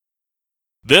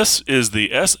This is the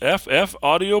SFF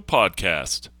Audio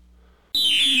Podcast.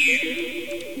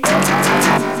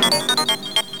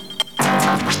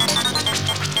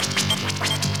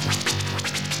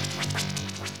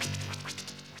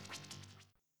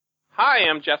 Hi,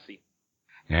 I'm Jesse.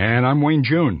 And I'm Wayne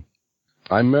June.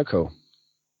 I'm Mirko.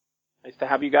 Nice to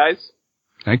have you guys.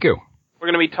 Thank you.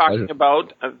 We're going to be talking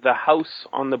about The House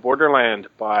on the Borderland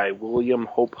by William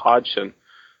Hope Hodgson,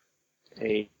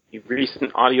 a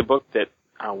recent audiobook that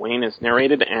Wayne has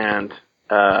narrated, and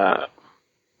wow,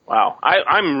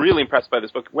 I'm really impressed by this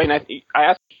book. Wayne, I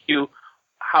asked you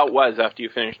how it was after you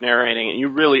finished narrating, and you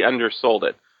really undersold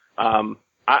it.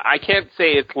 I can't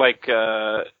say it's like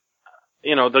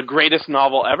the greatest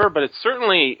novel ever, but it's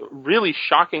certainly really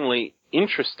shockingly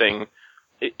interesting.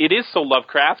 It is so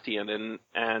Lovecraftian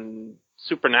and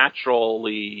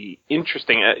supernaturally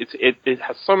interesting. It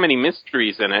has so many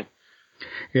mysteries in it.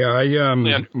 Yeah,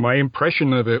 my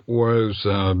impression of it was,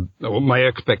 my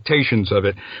expectations of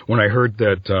it, when I heard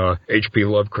that H.P.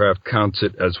 Lovecraft counts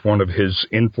it as one of his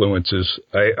influences,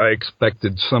 I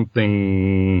expected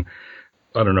something,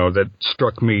 I don't know, that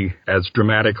struck me as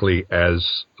dramatically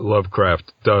as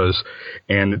Lovecraft does.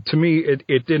 And to me,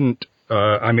 it didn't.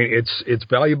 It's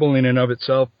valuable in and of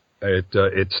itself.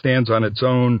 It stands on its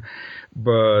own,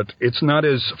 but it's not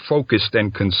as focused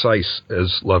and concise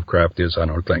as Lovecraft is, I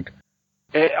don't think.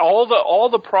 All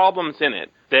the problems in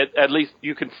it that at least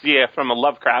you can see it from a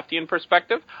Lovecraftian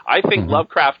perspective, I think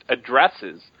Lovecraft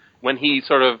addresses when he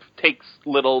sort of takes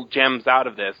little gems out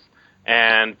of this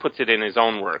and puts it in his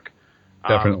own work.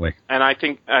 Definitely. And I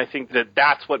think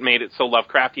that's what made it so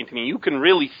Lovecraftian to me. You can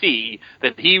really see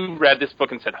that he read this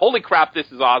book and said, "Holy crap,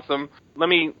 this is awesome." Let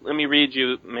me read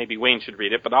you. Maybe Wayne should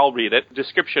read it, but I'll read it.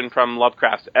 Description from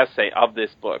Lovecraft's essay of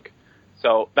this book.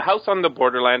 So, The House on the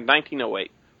Borderland,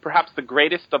 1908. Perhaps the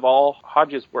greatest of all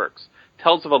Hodges' works,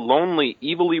 tells of a lonely,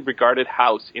 evilly regarded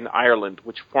house in Ireland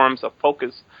which forms a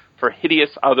focus for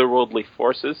hideous otherworldly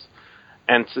forces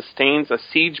and sustains a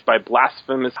siege by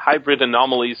blasphemous hybrid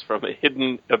anomalies from a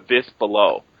hidden abyss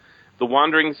below. The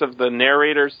wanderings of the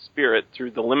narrator's spirit through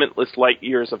the limitless light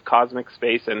years of cosmic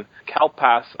space and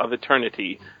kalpas of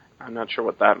eternity, I'm not sure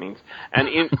what that means, and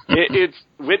its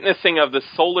witnessing of the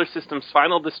solar system's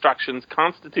final destructions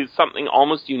constitutes something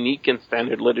almost unique in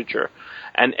standard literature.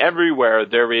 And everywhere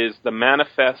there is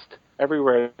manifest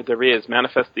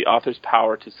the author's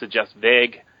power to suggest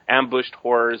vague, ambushed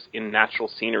horrors in natural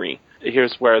scenery.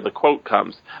 Here's where the quote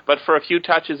comes. But for a few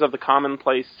touches of the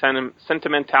commonplace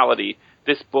sentimentality,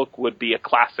 this book would be a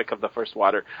classic of the first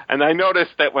water. And I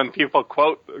noticed that when people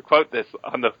quote this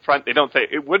on the front, they don't say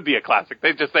it would be a classic.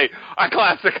 They just say a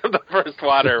classic of the first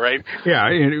water, right? Yeah,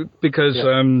 because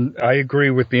I agree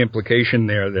with the implication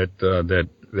there that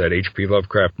H.P.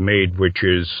 Lovecraft made, which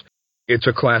is it's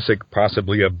a classic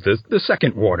possibly of the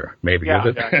second water, maybe, or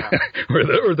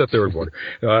the third water.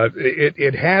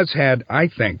 It has had, I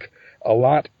think, a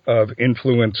lot of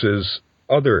influences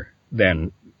other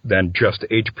than just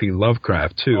H.P.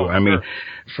 Lovecraft too. Oh, I mean,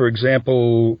 for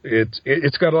example,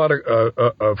 it's got a lot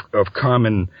of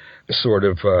common sort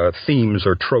of themes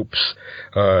or tropes.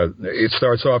 It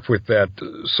starts off with that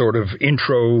sort of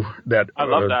intro that I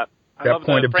love that. That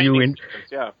point of view in.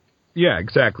 Yeah,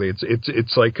 exactly.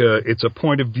 It's like it's a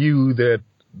point of view that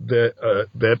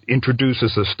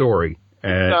introduces a story.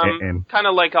 And kind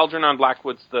of like Algernon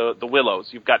Blackwood's The Willows.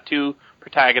 You've got two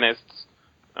protagonists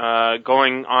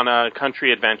going on a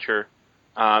country adventure,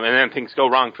 and then things go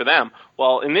wrong for them.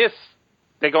 Well, in this,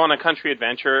 they go on a country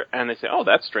adventure, and they say, "Oh,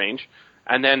 that's strange,"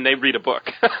 and then they read a book.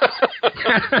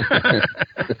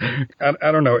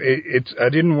 I don't know. I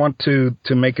didn't want to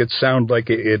make it sound like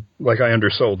like I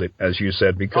undersold it, as you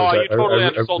said, because you totally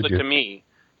undersold it to me.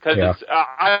 Because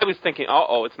I was thinking,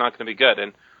 it's not going to be good,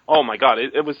 and oh my God,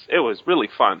 it was really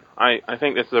fun. I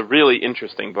think this is a really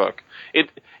interesting book.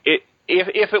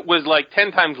 If it was like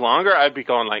 10 times longer, I'd be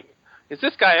going like, is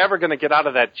this guy ever going to get out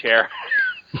of that chair?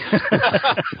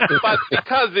 But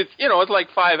because it's like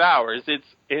 5 hours,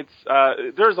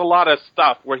 there's a lot of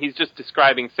stuff where he's just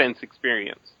describing sense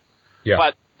experience. Yeah.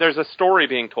 But there's a story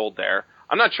being told there.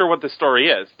 I'm not sure what the story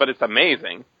is, but it's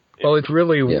amazing. Well, it's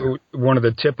really one of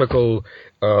the typical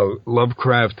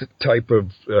Lovecraft type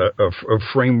of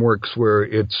frameworks where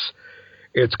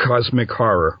it's cosmic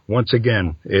horror. Once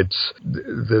again, it's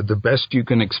the best you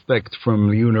can expect from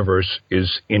the universe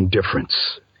is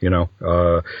indifference.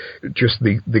 Just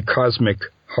the cosmic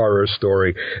horror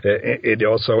story. It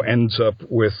also ends up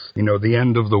with the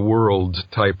end of the world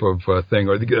type of thing,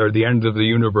 or the end of the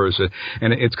universe,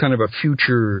 and it's kind of a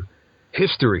future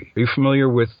history. Are you familiar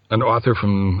with an author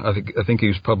from I think he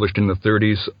was published in the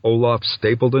 30s, Olaf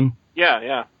Stapledon?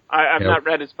 Yeah. I've not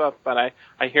read his book, but I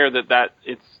hear that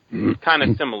it's kind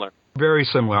of similar. Very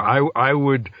similar. I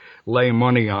would lay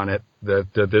money on it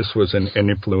that this was an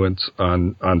influence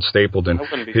on Stapleton.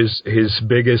 His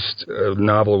biggest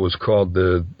novel was called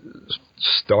the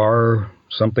Star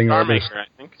Maker, I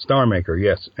think. Star Maker,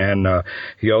 yes. And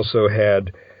he also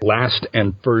had Last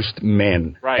and First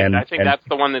Men. Right. And I think that's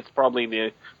the one that's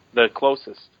probably the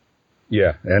closest.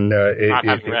 Yeah, and I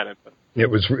haven't read it, but it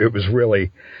was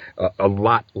really a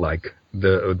lot like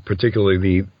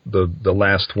particularly the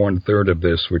last 1/3 of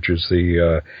this, which is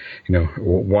the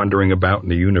wandering about in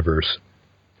the universe.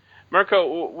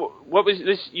 Mirko, what was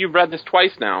this? You've read this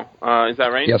twice now, is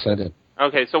that right? Yes, I did.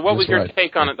 Okay, so what was your right.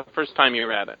 take on it the first time you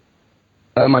read it?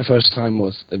 My first time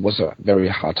was a very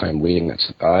hard time reading it.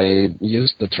 I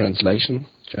used the translation,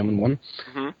 German one,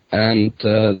 and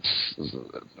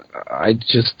I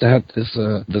just had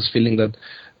this feeling that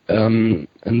in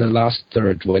the last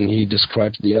third, when he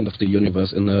describes the end of the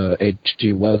universe in a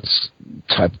H.G. Wells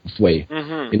type of way,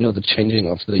 the changing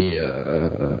of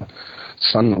the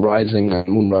sun rising and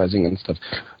moon rising and stuff,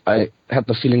 I had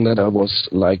the feeling that I was,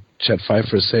 like Chad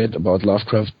Pfeiffer said about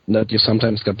Lovecraft, that you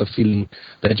sometimes got the feeling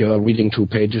that you are reading 2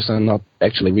 pages and not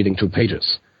actually reading 2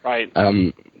 pages. Right.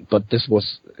 But this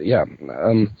was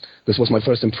my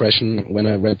first impression when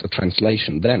I read the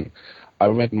translation. Then I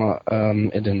read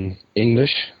it in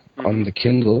English on the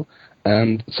Kindle,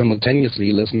 and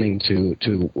simultaneously listening to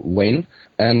Wayne,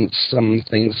 and some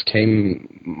things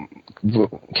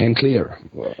become clear,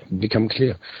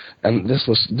 and this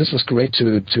was great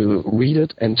to read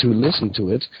it and to listen to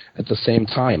it at the same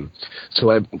time,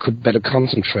 so I could better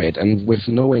concentrate. And with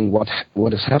knowing what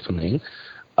is happening,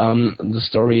 the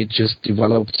story just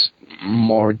went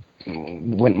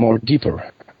more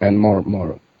deeper and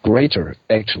more greater,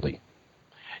 actually.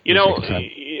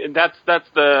 That's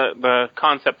the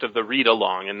concept of the read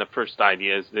along, and the first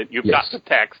idea is that you've got the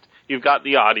text, you've got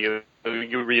the audio,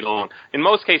 you read along. In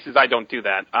most cases, I don't do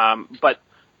that, but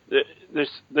there's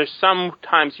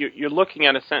sometimes you're looking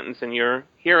at a sentence and you're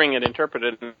hearing it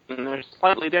interpreted, and they're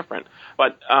slightly different.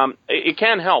 But it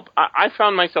can help. I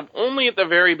found myself only at the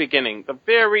very beginning, the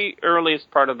very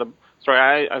earliest part of the story.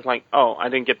 I was like, oh, I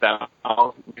didn't get that.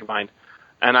 I'll rewind,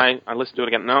 and I listened to it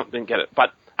again. No, didn't get it.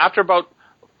 But after about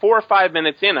 4 or 5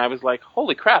 minutes in, I was like,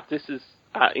 holy crap, this is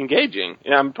engaging.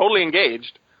 I'm totally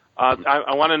engaged.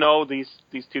 I want to know these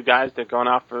 2 guys that are going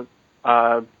off for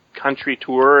a country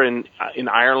tour in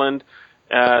Ireland.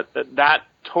 That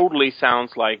totally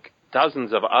sounds like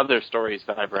dozens of other stories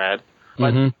that I've read.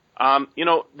 But,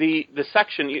 the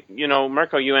section,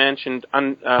 Mirko, you mentioned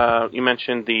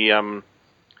the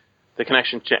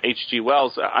connection to H.G.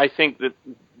 Wells. I think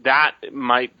that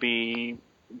might be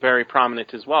very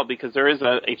prominent as well, because there is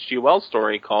a H.G. Wells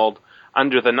story called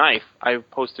Under the Knife. I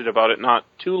posted about it not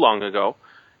too long ago,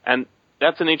 and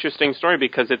that's an interesting story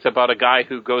because it's about a guy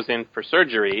who goes in for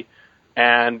surgery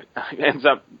and ends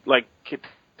up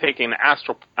taking an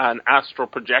astral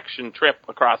projection trip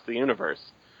across the universe.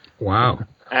 Wow.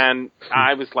 And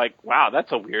I was like, wow,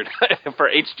 that's a weird for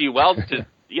H.G. Wells to,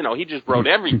 he just wrote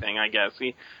everything, I guess,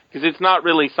 because it's not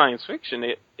really science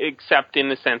fiction, except in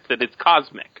the sense that it's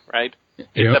cosmic, right?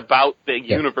 It's about the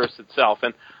universe itself.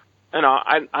 And,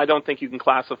 I don't think you can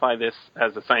classify this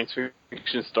as a science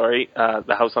fiction story,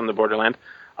 The House on the Borderland.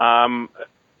 But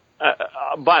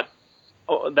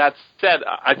that said,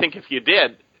 I think if you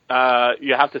did,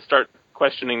 you have to start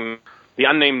questioning the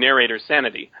unnamed narrator's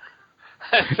sanity.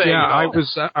 I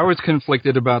was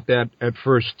conflicted about that at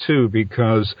first too,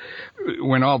 because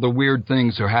when all the weird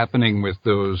things are happening with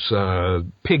those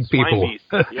pig people,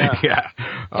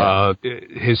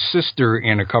 his sister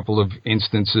in a couple of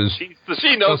instances,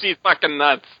 she knows he's fucking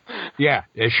nuts. Yeah,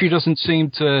 she doesn't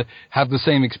seem to have the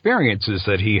same experiences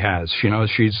that he has.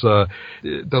 She's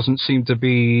doesn't seem to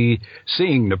be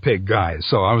seeing the pig guys.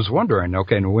 So I was wondering,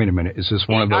 okay, now wait a minute, is this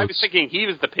one of those? I was thinking he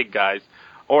was the pig guys.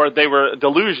 Or they were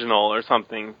delusional or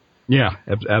something. Yeah,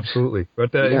 absolutely.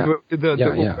 But as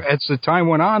the time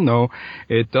went on, though,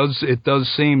 it does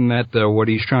seem that what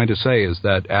he's trying to say is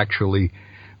that actually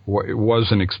it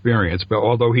was an experience. But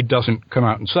although he doesn't come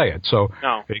out and say it, so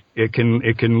no. it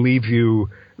can leave you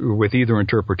with either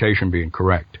interpretation being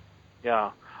correct.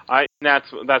 Yeah,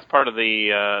 that's part of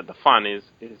the fun is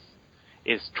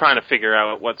trying to figure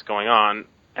out what's going on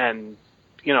and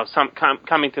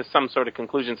coming to some sort of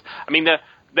conclusions. I mean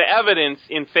the evidence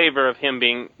in favor of him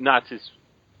being nuts is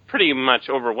pretty much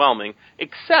overwhelming,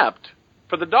 except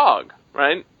for the dog,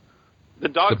 right? The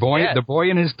dog. The boy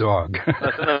and his dog.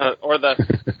 Or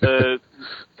the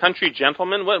country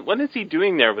gentleman. What is he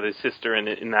doing there with his sister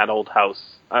in that old house?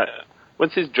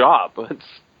 What's his job?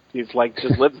 he's like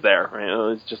just lives there. You know,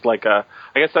 it's just like I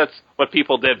guess that's what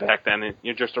people did back then.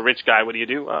 You're just a rich guy. What do you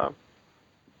do?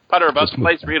 Putter about the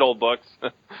place, read old books.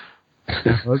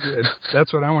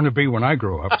 That's what I want to be when I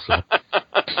grow up. So.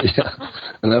 Yeah,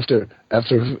 and after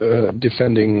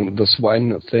defending the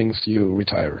swine things, you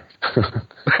retire.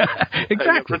 Exactly.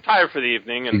 You retire for the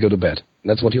evening and you go to bed.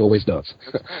 That's what he always does.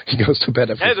 He goes to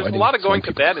bed after. Yeah, there's a lot of going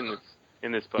to bed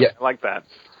in this book. Yeah. I like that.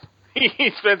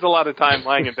 He spends a lot of time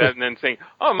lying in bed and then saying,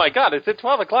 "Oh my God, is it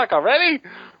 12 o'clock already?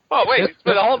 Oh wait, it's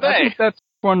been a whole day." I think that's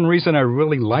one reason I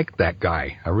really like that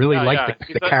guy. I really like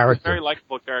the character. He's a very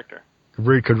likable character.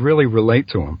 Could really relate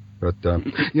to him. But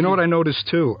you know what I noticed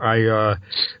too? I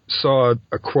saw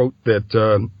a quote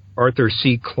that Arthur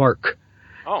C. Clarke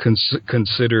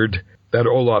considered that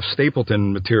Olaf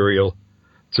Stapleton material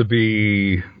to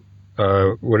be,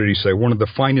 what did he say? One of the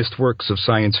finest works of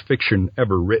science fiction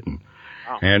ever written.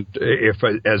 Oh. And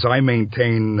as I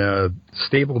maintain,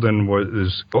 Stapleton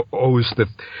owes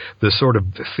the sort of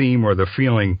theme or the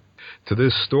feeling to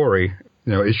this story.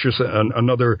 You know, it's just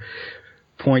another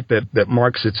point that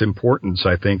marks its importance,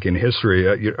 I think, in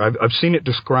history. I've seen it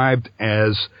described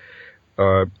as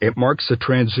it marks a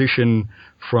transition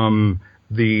from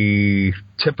the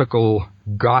typical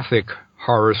Gothic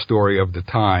horror story of the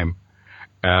time.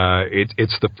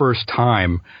 It's the first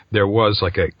time there was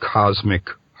like a cosmic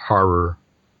horror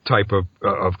type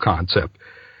of concept,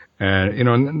 and you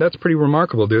know, and that's pretty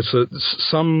remarkable. There's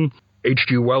some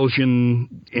H.G. Wellsian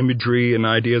imagery and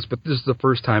ideas, but this is the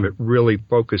first time it really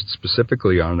focused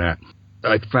specifically on that.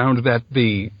 I found that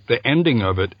the ending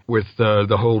of it, with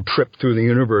the whole trip through the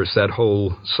universe, that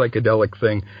whole psychedelic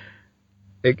thing,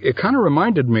 it kind of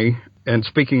reminded me, and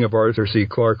speaking of Arthur C.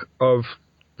 Clarke, of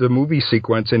the movie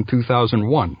sequence in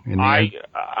 2001.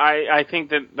 I think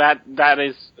that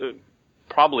is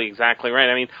probably exactly right.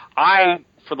 I mean,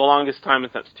 for the longest time,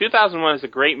 since 2001 is a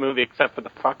great movie, except for the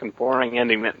fucking boring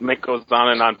ending that Mick goes on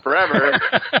and on forever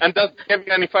and doesn't give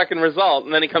you any fucking result.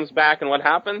 And then he comes back, and what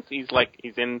happens? He's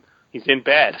in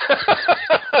bed.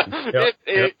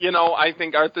 Yep. You know, I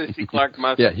think Arthur C. Clarke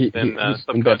must have been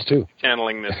in bed too,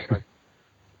 channeling this.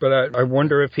 But I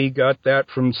wonder if he got that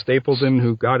from Stapleton,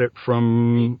 who got it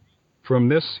from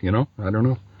this. You know, I don't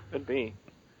know. Could be.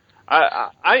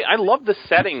 I love the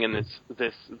setting in this.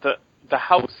 The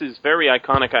house is very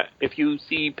iconic. If you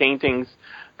see paintings,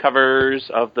 covers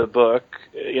of the book,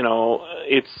 you know,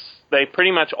 they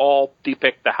pretty much all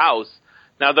depict the house.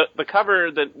 Now, the cover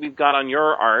that we've got on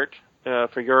your art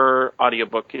for your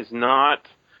audiobook is not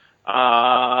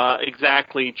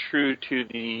exactly true to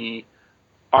the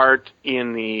art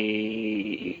in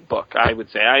the book, I would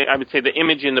say. I would say the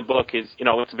image in the book is, you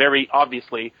know, it's very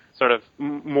obviously sort of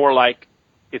more like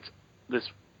it's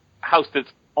this house that's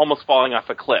almost falling off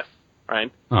a cliff.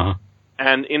 Right? Uh-huh.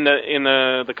 And in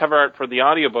the cover art for the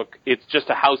audiobook, it's just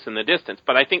a house in the distance.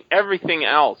 But I think everything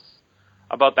else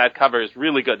about that cover is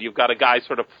really good. You've got a guy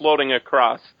sort of floating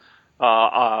across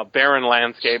a barren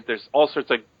landscape. There's all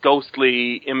sorts of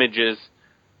ghostly images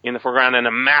in the foreground and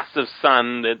a massive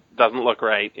sun that doesn't look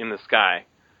right in the sky.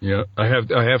 Yeah, I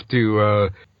have to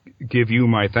give you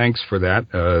my thanks for that.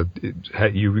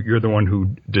 You're the one who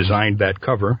designed that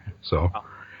cover, so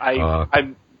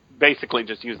I'm basically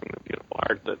just using the beautiful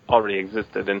art that already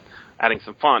existed and adding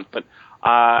some font, but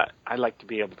I like to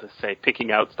be able to say picking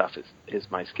out stuff is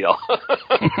my skill.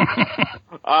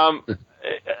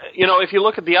 You know, if you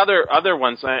look at the other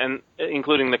ones, and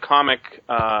including the comic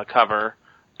cover,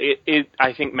 it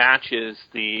I think matches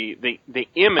the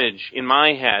image in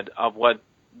my head of what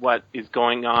is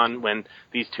going on when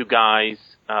these two guys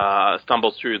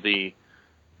stumble through the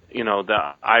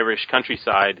Irish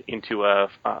countryside into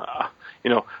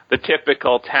the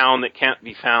typical town that can't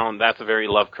be found. That's a very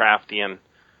Lovecraftian.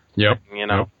 Yep. You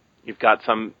know, You've got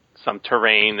some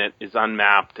terrain that is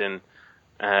unmapped, and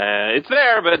it's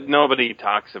there, but nobody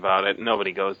talks about it.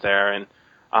 Nobody goes there. And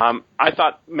I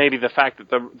thought maybe the fact that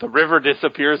the river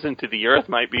disappears into the earth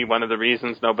might be one of the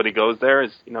reasons nobody goes there.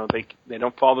 Is, you know, they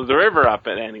don't follow the river up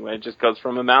it anyway. It just goes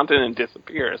from a mountain and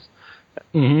disappears.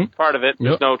 Mm-hmm. Part of it.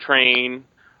 There's no train.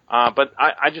 But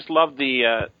I just love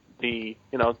the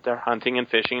they're hunting and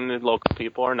fishing. The local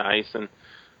people are nice, and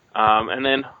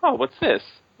then what's this?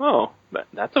 Oh,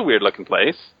 that's a weird looking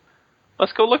place.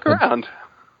 Let's go look around.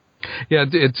 Yeah,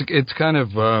 it's kind of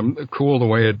cool the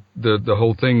way the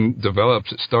whole thing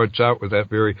develops. It starts out with that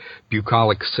very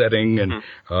bucolic setting, and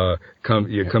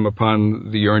you come upon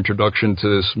your introduction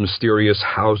to this mysterious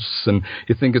house, and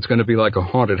you think it's going to be like a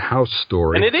haunted house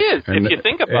story. And it is. If you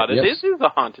think about it, this is a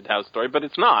haunted house story, but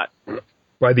it's not.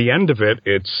 by the end of it,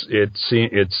 it's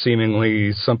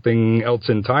seemingly something else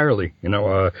entirely.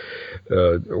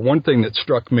 One thing that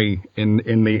struck me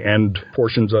in the end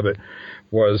portions of it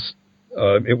was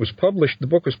it was published. The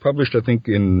book was published, I think,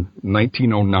 in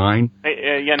 1909.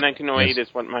 1908 yes.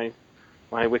 Is what my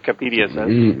Wikipedia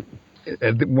says.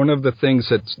 One of the things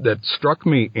that struck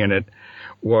me in it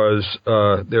was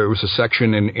there was a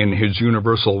section in his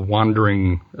Universal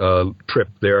Wandering trip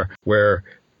there where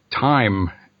time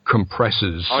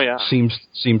compresses,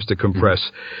 seems to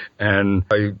compress. And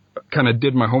I kind of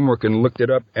did my homework and looked it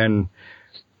up, and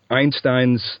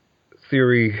Einstein's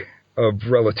theory of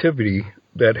relativity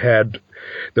that had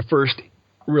the first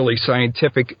really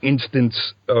scientific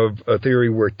instance of a theory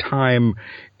where time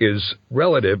is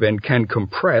relative and can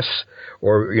compress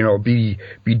or, be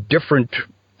different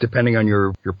depending on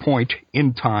your point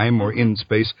in time or in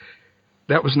space.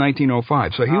 That was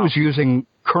 1905. So he was using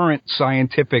current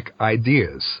scientific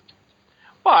ideas.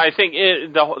 Well, I think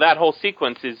that whole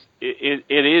sequence is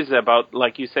about,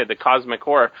 like you said, the cosmic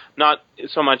horror, not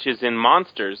so much as in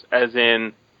monsters as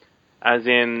in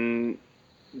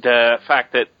the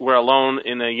fact that we're alone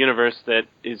in a universe that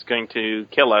is going to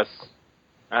kill us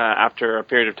after a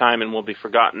period of time and will be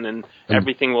forgotten and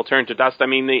everything will turn to dust. I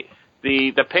mean,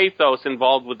 the pathos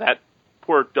involved with that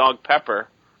poor dog Pepper.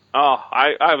 Oh,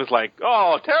 I was like,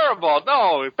 oh, terrible.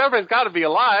 No, Pepper's got to be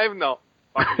alive. No,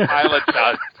 fucking pile of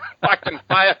dust. Fucking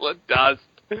pile of dust.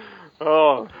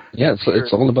 Oh. Yeah,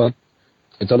 it's all about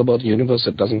a universe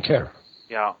that doesn't care.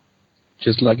 Yeah.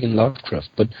 Just like in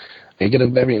Lovecraft, but I get a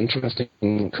very interesting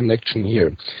connection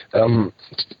here.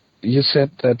 You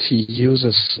said that he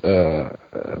uses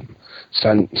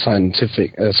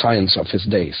science of his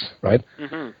days, right?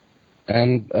 Mm-hmm.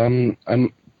 And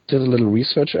I did a little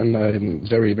research, and I'm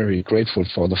very, very grateful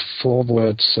for the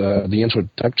forewords, the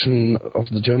introduction of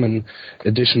the German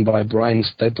edition by Brian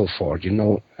Stapleford. You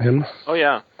know him? Oh,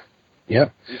 yeah. Yeah.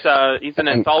 He's an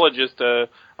anthologist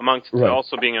amongst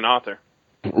also being an author.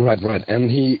 Right. And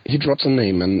he drops a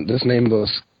name, and this name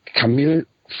was Camille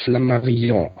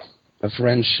Flammarion, a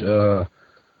French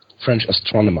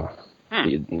astronomer.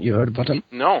 You heard about him?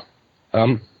 No.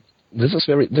 This is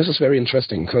very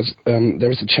interesting because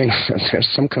there is a chain. There's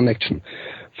some connection.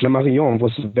 Flammarion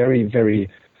was a very, very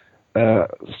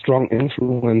strong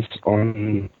influence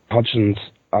on Hodgson's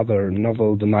other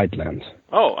novel, The Nightland.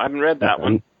 Oh, I haven't read that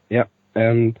one. Yeah,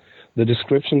 and the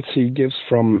descriptions he gives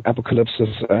from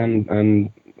apocalypses and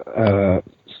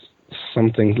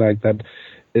something like that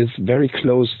is very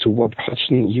close to what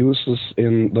Hodgson uses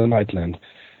in The Nightland.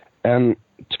 And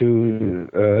to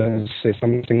say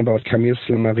something about Camille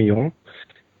Flammarion,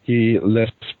 he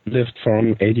lived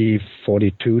from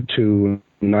 1842 to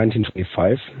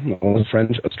 1925, was a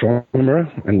French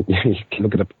astronomer, and you can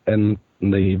look it up in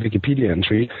the Wikipedia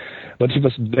entry, but he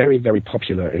was very, very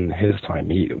popular in his time.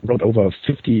 He wrote over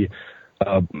 50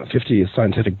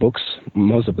 scientific books,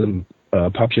 most of them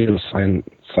popular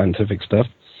scientific stuff,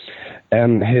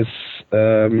 and his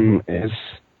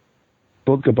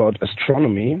book about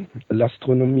astronomy,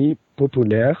 L'Astronomie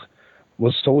Populaire,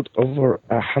 was sold over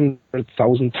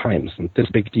 100,000 times. And this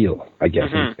big deal, I guess,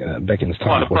 back in his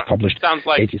time. It was published in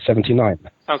 1879.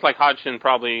 Sounds like Hodgson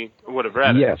probably would have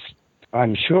read it. Yes,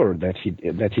 I'm sure that he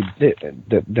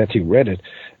read it.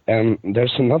 And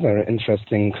there's another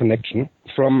interesting connection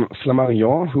from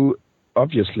Flammarion, who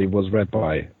obviously was read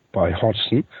by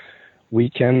Hodgson.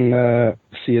 We can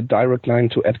see a direct line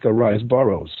to Edgar Rice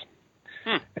Burroughs.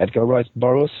 Edgar Rice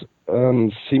Burroughs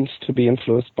seems to be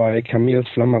influenced by Camille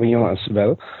Flammarion as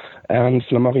well, and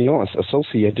Flammarion is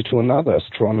associated to another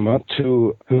astronomer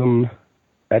to whom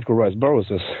Edgar Rice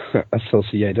Burroughs is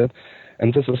associated,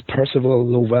 and this is Percival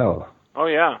Lowell. Oh,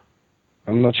 yeah.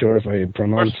 I'm not sure if I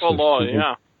pronounced Percival Lowell,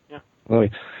 yeah. Oh,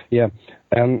 yeah.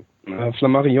 And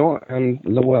Flammarion and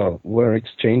Lowell were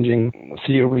exchanging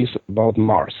theories about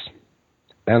Mars.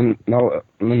 And now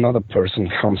another person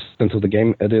comes into the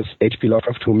game. It is H.P.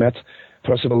 Lovecraft, who met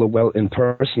Percival Lowell in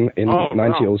person in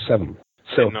 1907. No.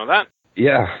 So, didn't know that.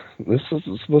 Yeah, this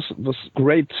was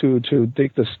great to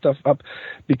dig this stuff up,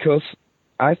 because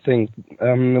I think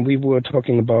we were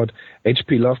talking about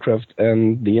H.P. Lovecraft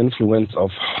and the influence of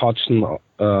Hodgson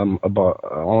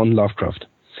on Lovecraft.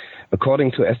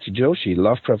 According to S.T. Joshi,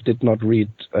 Lovecraft did not read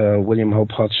William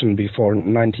Hope Hodgson before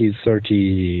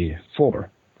 1934.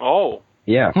 Oh.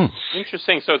 Yeah.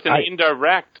 Interesting. So it's an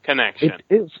indirect connection.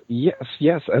 It is.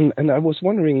 Yes. And I was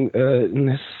wondering in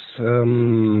this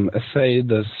essay,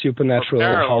 the supernatural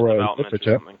horror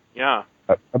literature. Yeah.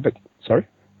 Sorry?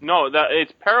 No,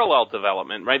 it's parallel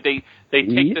development, right? They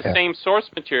take the same source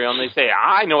material and they say,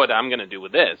 I know what I'm going to do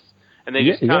with this. And they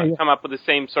just come up with the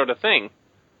same sort of thing.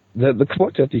 The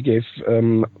quote that you gave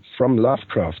from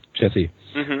Lovecraft, Jesse,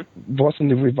 was in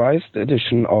the revised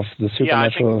edition of the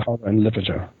Supernatural Horror and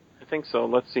Literature. I think so.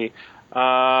 Let's see.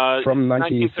 From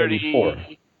 1934.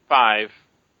 5,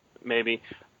 maybe.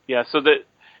 Yeah, so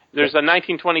there's a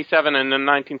 1927 and a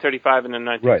 1935 and a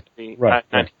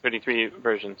 1933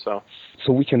 version. So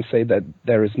we can say that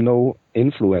there is no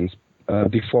influence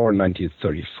before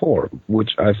 1934,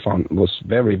 which I found was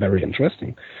very, very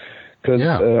interesting.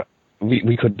 Because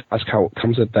we could ask how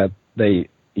comes it that they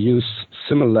use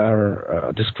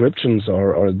similar descriptions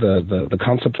or the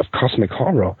concept of cosmic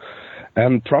horror,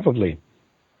 and probably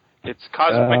it's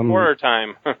cosmic horror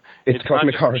time. It's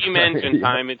cosmic horror steam engine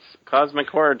time. It's cosmic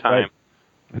horror time.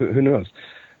 Right. Who knows?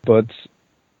 But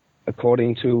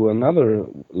according to another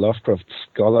Lovecraft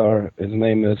scholar, his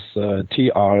name is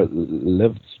T.R.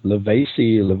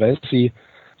 Levesey.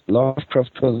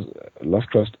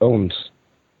 Lovecraft owned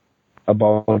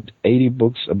about 80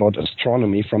 books about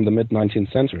astronomy from the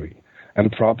mid-19th century.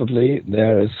 And probably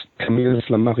there is Camille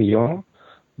Flammarion,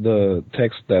 the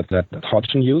text that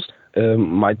Hodgson used,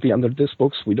 might be under these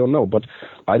books, we don't know. But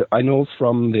I know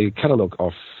from the catalog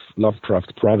of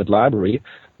Lovecraft's private library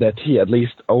that he at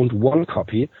least owned one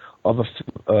copy of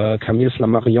a Camille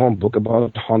Flammarion book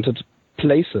about haunted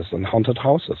places and haunted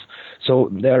houses. So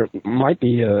there might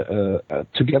be a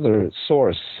together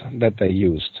source that they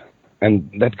used, and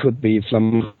that could be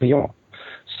Flammarion.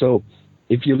 So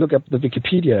if you look up the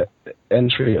Wikipedia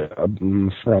entry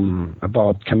from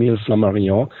about Camille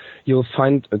Flammarion, you'll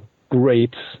find a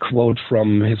great quote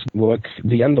from his work,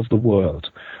 The End of the World,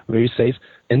 where he says,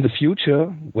 "In the future,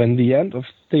 when the end of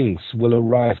things will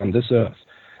arrive on this earth,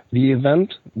 the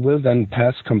event will then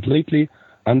pass completely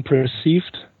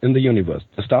unperceived in the universe.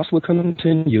 The stars will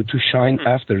continue to shine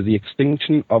after the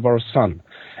extinction of our sun,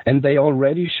 and they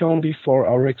already shone before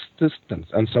our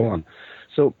existence," and so on.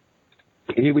 So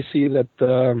here we see that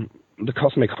the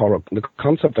cosmic horror, the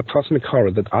concept of cosmic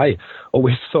horror that I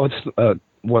always thought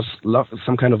was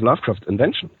some kind of Lovecraft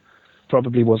invention,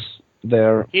 probably was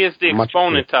there. He is the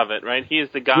exponent of it, right? He is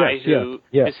the guy who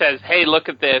says, "Hey, look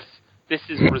at this. This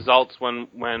is results when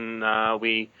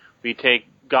we take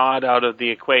God out of the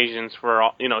equations for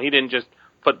all." He didn't just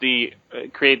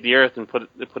create the Earth and put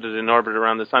it in orbit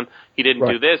around the sun. He didn't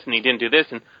do this and he didn't do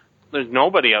this, and there's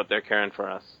nobody out there caring for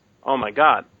us. Oh my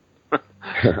God.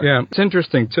 Yeah, it's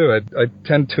interesting too. I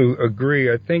tend to agree.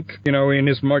 I think, in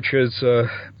as much as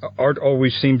art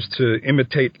always seems to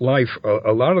imitate life,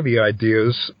 a lot of the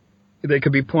ideas, they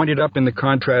could be pointed up in the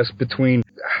contrast between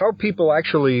how people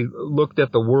actually looked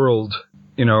at the world,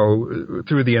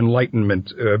 through the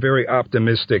Enlightenment, very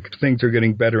optimistic. Things are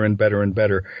getting better and better and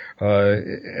better.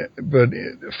 But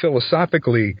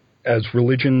philosophically, as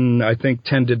religion, I think,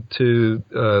 tended to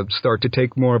start to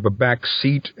take more of a back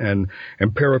seat, and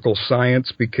empirical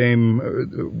science became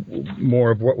more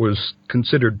of what was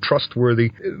considered trustworthy,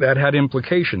 that had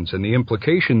implications. And the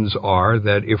implications are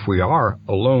that if we are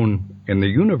alone in the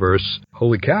universe,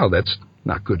 holy cow, that's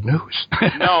not good news.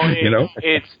 No,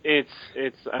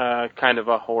 it's kind of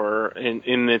a horror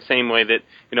in the same way that,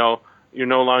 you're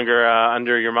no longer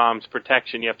under your mom's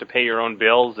protection. You have to pay your own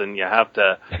bills, and you have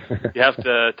to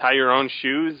tie your own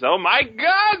shoes. Oh my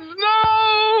God,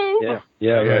 no!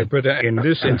 Yeah, right. But in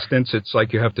this instance, it's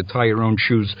like you have to tie your own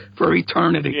shoes for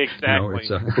eternity. Exactly.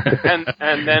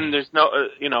 And then there's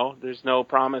no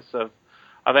promise of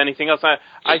anything else.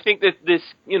 I think that this,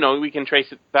 we can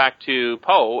trace it back to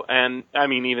Poe, and I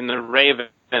mean even the Raven,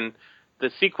 and the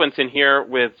sequence in here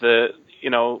with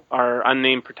our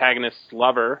unnamed protagonist's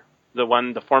lover.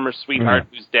 The former sweetheart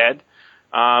who's dead.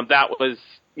 That was,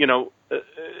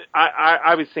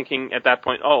 I was thinking at that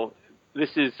point, oh,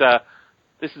 this is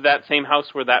that same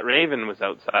house where that raven was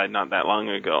outside not that long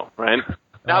ago, right?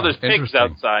 Now there's pigs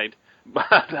outside,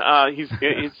 but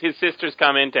his sisters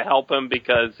come in to help him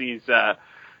because he's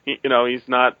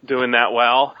not doing that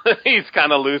well. He's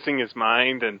kind of losing his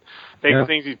mind, and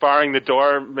thinks he's barring the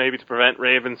door maybe to prevent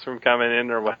ravens from coming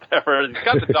in or whatever. He's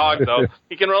got the dog, though.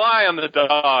 He can rely on the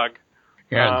dog.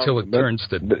 Yeah, until it turns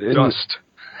to dust.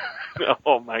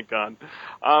 Oh, my God.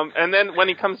 And then when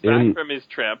he comes back from his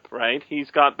trip, right, he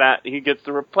gets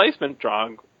the replacement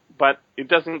dog, but it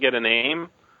doesn't get a name,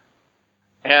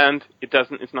 and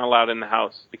it's not allowed in the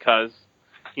house because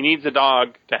he needs a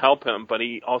dog to help him, but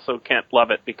he also can't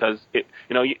love it because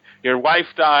your wife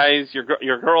dies,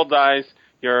 your girl dies,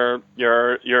 your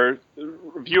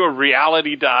view of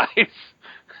reality dies,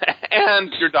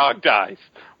 and your dog dies.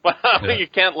 Well, you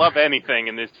can't love anything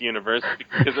in this universe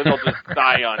because it'll just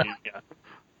die on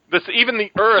you. Even the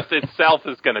Earth itself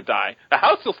is going to die. The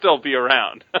house will still be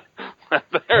around.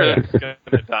 The Earth is going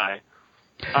to die.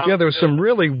 Yeah, there was some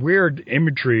really weird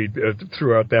imagery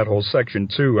throughout that whole section,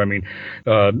 too. I mean,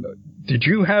 did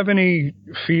you have any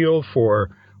feel for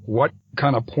what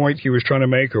kind of point he was trying to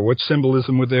make or what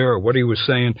symbolism was there or what he was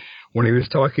saying when he was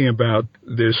talking about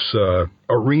this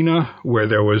arena where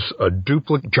there was a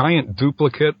giant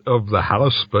duplicate of the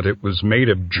house, but it was made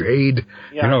of jade?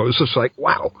 Yeah. You know, it was just like,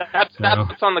 wow. That's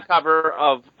on the cover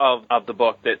of the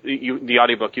book, the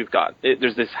audiobook you've got.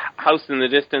 There's this house in the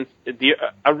distance. The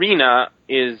arena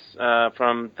is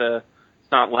from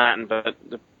it's not Latin, but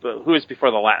who is before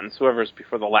the Latins? Whoever is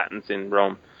before the Latins in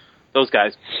Rome. Those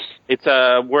guys. It's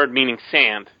a word meaning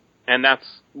sand, and that's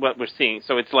what we're seeing.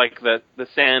 So it's like the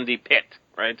sandy pit,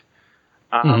 right?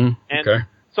 And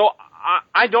so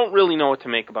I don't really know what to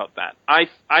make about that. I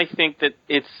think that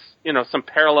it's, you know, some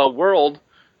parallel world,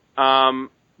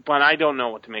 but I don't know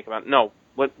what to make about it. No,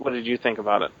 what did you think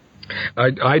about it?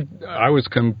 I was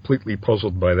completely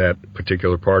puzzled by that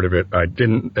particular part of it. I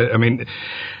mean,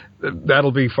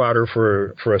 that'll be fodder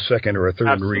for a second or a third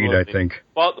Absolutely. read, I think.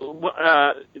 Well,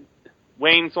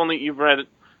 Wayne's you've read it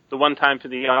the one time for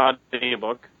the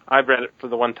audiobook. I've read it for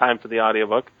the one time for the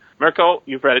audiobook. Mirko,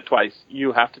 you've read it twice.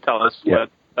 You have to tell us what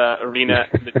arena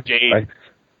the Jade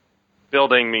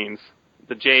building means.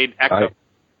 The Jade Echo.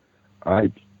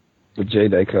 The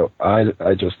Jade Echo.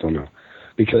 I just don't know,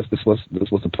 because this was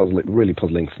a really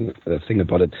puzzling thing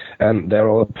about it. And they're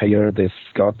all pair these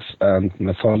gods and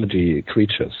mythology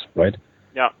creatures, right?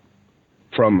 Yeah.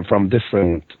 From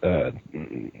different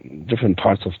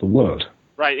parts of the world.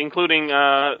 Right, including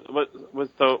what was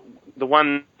the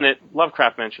one that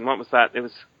Lovecraft mentioned. What was that? It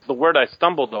was the word I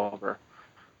stumbled over,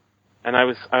 and I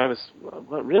was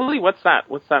really, what's that?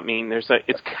 What's that mean?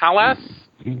 It's Kalas.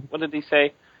 What did he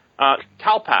say?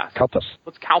 Kalpas. Kalpas.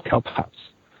 What's Kalpas? Kalpas.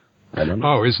 I don't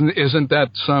know. Oh, isn't that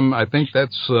some? I think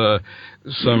that's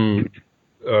some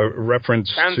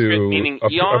reference Sanskrit to meaning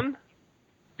eon.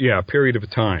 A period of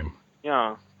time.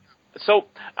 Yeah. So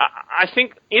I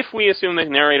think if we assume the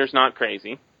narrator's not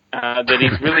crazy, that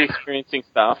he's really experiencing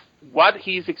stuff, what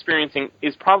he's experiencing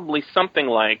is probably something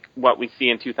like what we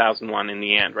see in 2001 in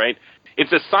the end, right?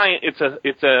 It's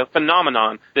a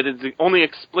phenomenon that is only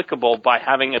explicable by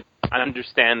having an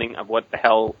understanding of what the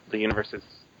hell the universe is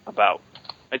about.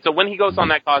 Right? So when he goes on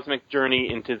that cosmic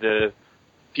journey into the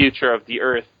future of the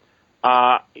Earth,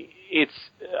 I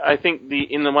think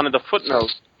in one of the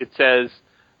footnotes it says,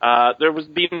 there was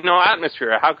no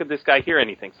atmosphere. How could this guy hear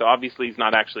anything? So obviously he's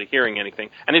not actually hearing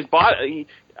anything. And his body,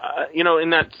 in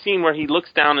that scene where he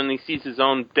looks down and he sees his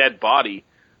own dead body,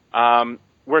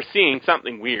 we're seeing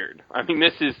something weird. I mean,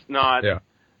 this is not,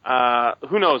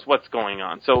 who knows what's going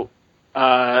on. So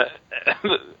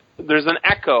there's an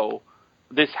echo.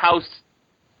 This house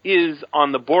is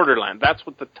on the borderland. That's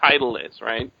what the title is,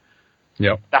 right?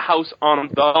 Yep. The house on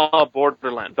the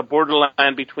borderland. The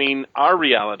borderland between our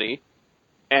reality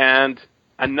and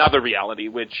another reality,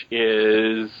 which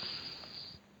is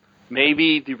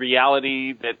maybe the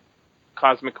reality that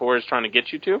Cosmic Core is trying to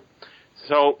get you to.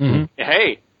 So,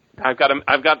 hey, I've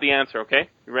got the answer, okay?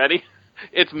 You ready?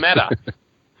 It's meta.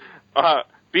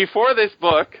 Before this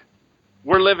book,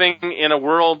 we're living in a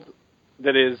world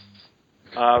that is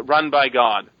run by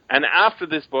God. And after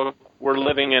this book, we're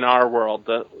living in our world,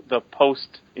 the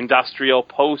post-industrial,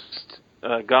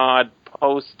 post-God,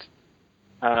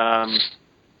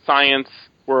 post-science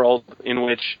world in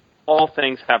which all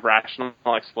things have rational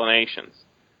explanations.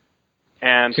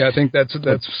 And I think that's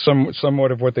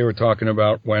somewhat of what they were talking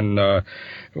about when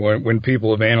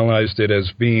people have analyzed it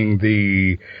as being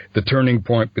the turning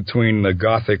point between the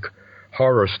Gothic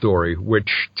horror story,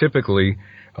 which typically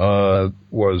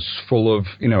was full of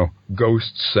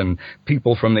ghosts and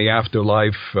people from the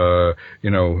afterlife,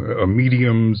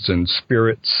 mediums and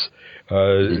spirits.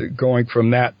 Going from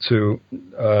that to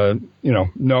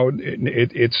no,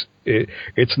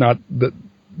 it's not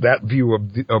that view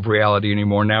of reality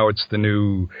anymore. Now it's the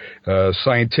new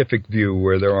scientific view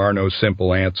where there are no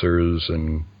simple answers,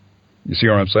 and you see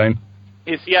what I'm saying?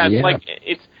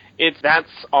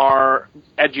 That's our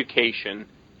education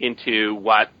into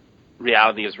what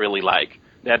reality is really like.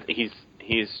 That he's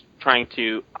trying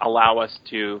to allow us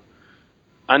to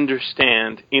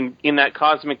understand in that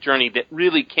cosmic journey that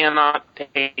really cannot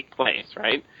take place,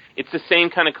 right? It's the same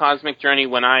kind of cosmic journey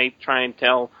when I try and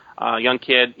tell a young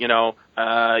kid,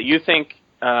 you think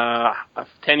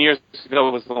 10 years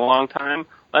ago was a long time?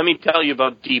 Let me tell you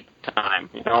about deep time.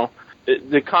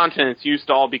 The continents used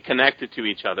to all be connected to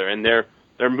each other, and they're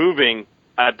moving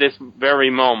at this very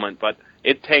moment, but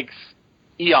it takes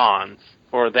eons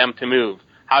for them to move.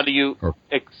 How do you... Or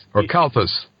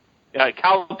kalpas.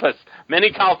 kalpas,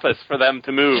 many kalpas for them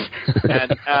to move,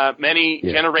 and many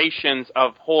generations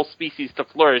of whole species to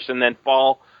flourish and then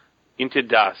fall into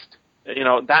dust.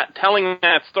 That telling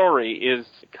that story is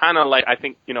kind of like, I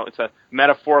think, it's a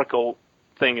metaphorical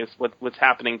thing is what's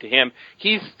happening to him.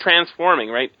 He's transforming,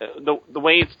 right? The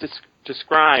way it's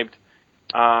described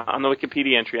on the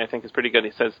Wikipedia entry, I think, is pretty good.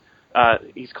 He says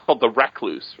he's called the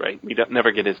Recluse, right? We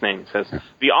never get his name. He says,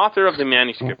 the author of the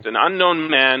manuscript, an unknown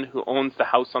man who owns the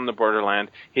house on the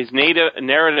borderland. His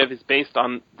narrative is based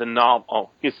on the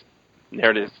novel. His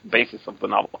narrative is the basis of the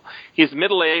novel. He's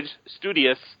middle-aged,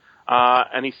 studious,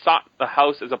 and he sought the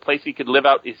house as a place he could live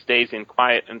out his days in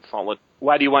quiet and solitude.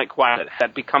 Why do you want quiet?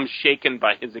 That becomes shaken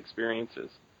by his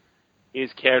experiences. He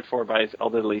is cared for by his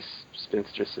elderly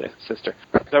spinster sister.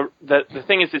 The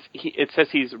thing is it says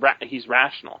he's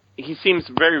rational. He seems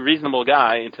a very reasonable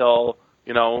guy until,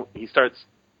 he starts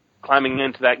climbing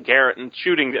into that garret and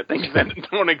shooting at things that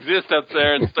don't exist out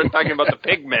there and start talking about the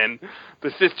pigmen. The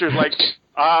sister's like,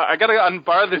 I gotta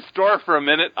unbar this door for a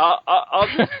minute. I'll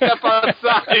just step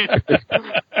outside.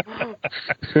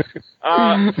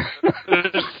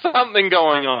 There's something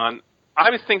going on. I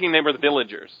was thinking they were the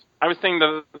villagers. I was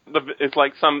thinking it's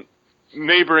like some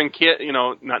neighboring kid,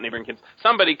 not neighboring kids,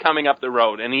 somebody coming up the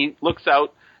road, and he looks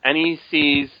out and he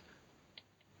sees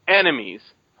enemies,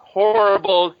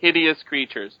 horrible, hideous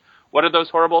creatures. What are those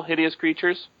horrible, hideous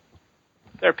creatures?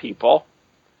 They're people.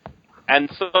 And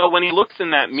so when he looks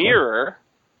in that mirror,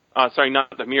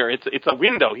 not the mirror, it's a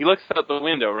window. He looks out the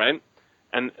window, right?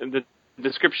 And the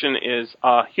description is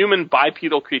a human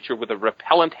bipedal creature with a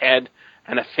repellent head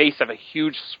and a face of a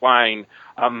huge swine,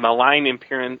 a malign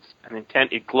appearance and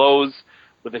intent. It glows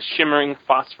with a shimmering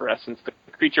phosphorescence. The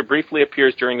creature briefly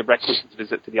appears during the recluse's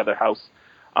visit to the other house.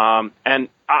 And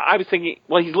I was thinking,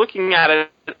 well, he's looking at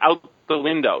it out the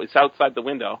window. It's outside the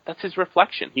window. That's his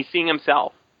reflection. He's seeing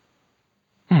himself.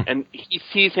 And he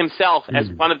sees himself as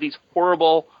one of these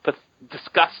horrible,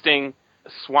 disgusting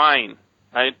swine,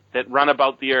 right, that run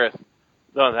about the earth.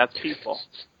 No, that's people.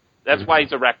 That's why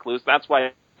he's a recluse. That's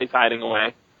why he's hiding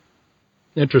away.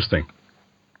 Interesting.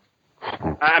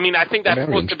 I mean, I think that's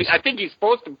supposed to be. I think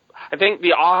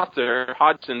the author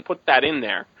Hodgson put that in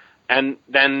there, and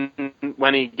then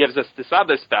when he gives us this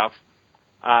other stuff,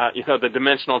 the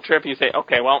dimensional trip, you say,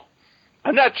 okay, well,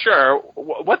 I'm not sure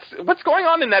what's going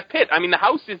on in that pit. I mean, the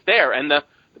house is there, and the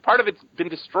part of it's been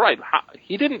destroyed.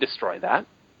 He didn't destroy that.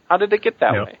 How did it get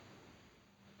that way?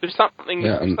 There's something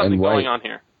going on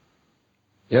here.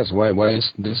 Yes, why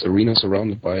is this arena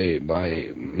surrounded by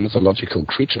mythological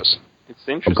creatures? It's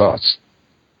interesting. Or gods.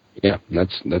 Yeah,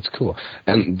 that's cool.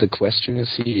 And the question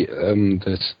is,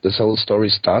 this whole story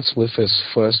starts with his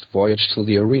first voyage to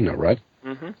the arena, right?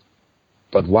 Mm-hmm.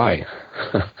 But why?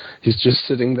 He's just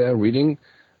sitting there reading,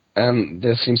 and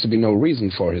there seems to be no reason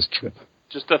for his trip.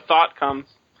 Just a thought comes.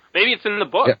 Maybe it's in the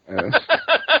book. Yeah.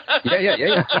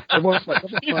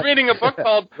 He's reading a book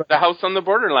called The House on the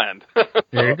Borderland.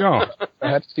 There you go.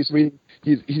 Perhaps he's reading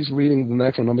the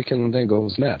Necronomicon and then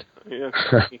goes mad. Yeah.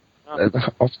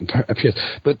 That often appears.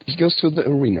 But he goes to the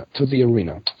arena,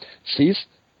 sees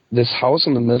this house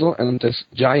in the middle and this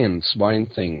giant swine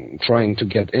thing trying to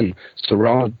get in,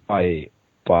 surrounded by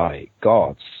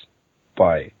gods,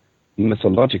 by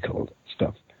mythological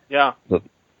stuff. Yeah. This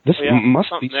must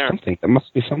be something. There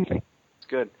must be something. It's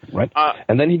good. Right?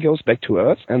 And then he goes back to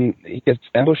Earth and he gets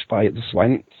ambushed by the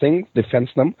swine thing,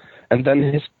 defends them, and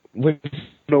then with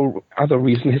no other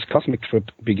reason, his cosmic trip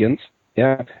begins.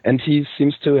 Yeah, and he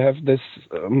seems to have this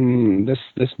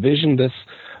vision, this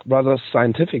rather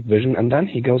scientific vision, and then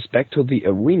he goes back to the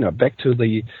arena, back to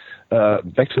the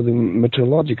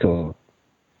mythological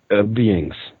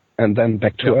beings, and then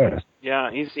back to Earth. Yeah,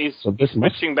 he's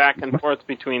switching back and forth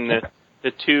between the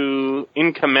two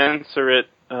incommensurate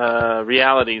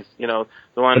realities. The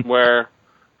one where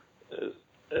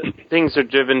things are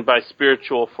driven by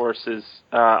spiritual forces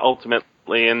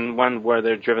ultimately, and one where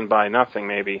they're driven by nothing,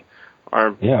 maybe.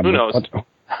 Or who knows?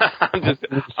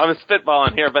 I'm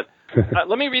spitballing here, but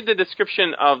let me read the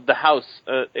description of the house.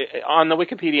 On the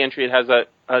Wikipedia entry, it has a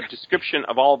description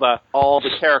of all the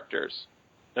characters.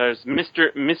 There's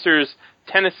Messrs.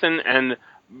 Tennyson and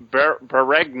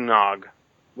Beregnog,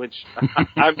 which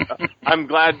I'm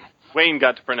glad Wayne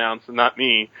got to pronounce and not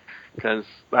me, because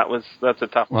that's a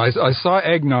tough one. Well, I saw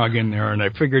eggnog in there, and I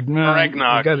figured,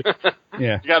 Beregnog.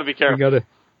 You got to be careful.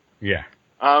 Yeah.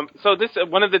 So this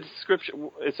one of the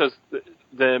description, it says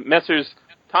the Messrs.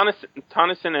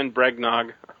 Tennyson and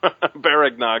Beregnog,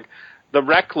 the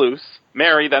recluse,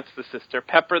 Mary, that's the sister,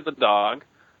 Pepper the dog,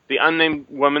 the unnamed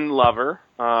woman lover,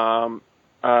 the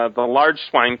large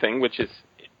swine thing, which is,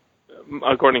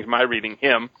 according to my reading,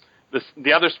 him,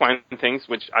 the other swine things,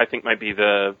 which I think might be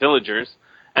the villagers.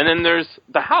 And then there's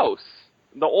the house,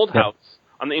 the old house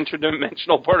on the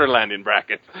interdimensional Borderland in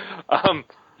brackets.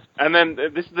 And then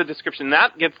this is the description.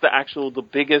 That gets the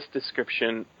biggest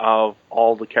description of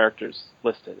all the characters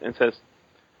listed. It says,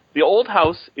 the old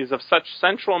house is of such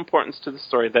central importance to the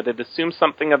story that it assumes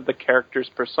something of the character's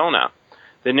persona.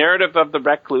 The narrative of the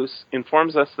recluse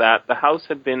informs us that the house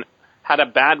had a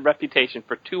bad reputation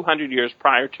for 200 years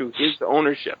prior to his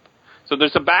ownership. So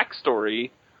there's a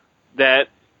backstory that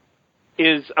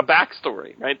is a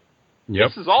backstory, right? Yep,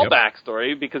 this is all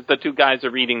backstory because the two guys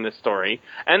are reading the story.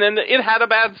 And then it had a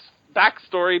bad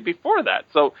backstory before that.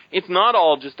 So it's not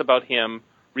all just about him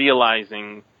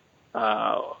realizing,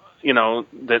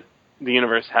 that the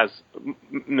universe has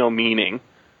no meaning.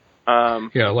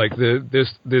 Like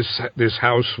this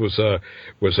house was a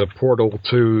portal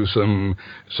to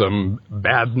some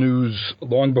bad news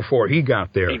long before he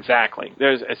got there. Exactly.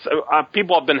 There's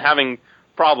people have been having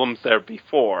problems there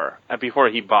before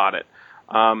he bought it.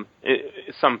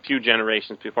 Some few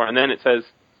generations before, and then it says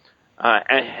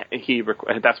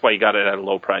that's why he got it at a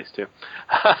low price too.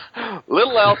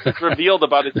 Little else is revealed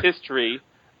about its history.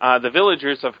 The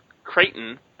villagers of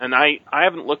Creighton, and I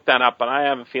haven't looked that up, but I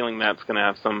have a feeling that's going to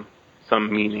have some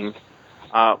meaning.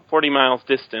 40 miles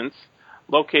distance,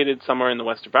 located somewhere in the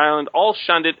west of Ireland, all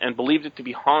shunned it and believed it to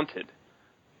be haunted.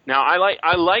 Now,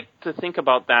 I like to think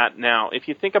about that now. If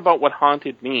you think about what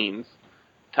haunted means,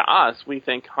 to us, we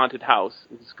think haunted house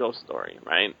is a ghost story,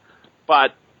 right?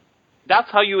 But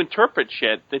that's how you interpret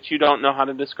shit that you don't know how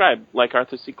to describe, like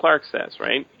Arthur C. Clarke says,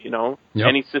 right?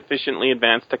 Any sufficiently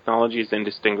advanced technology is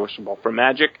indistinguishable from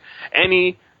magic.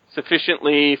 Any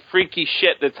sufficiently freaky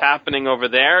shit that's happening over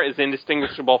there is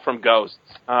indistinguishable from ghosts.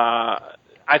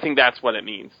 I think that's what it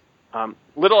means.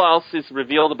 Little else is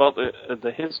revealed about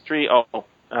the history.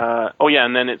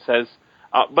 And then it says,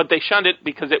 but they shunned it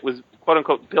because it was,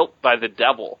 quote-unquote, built by the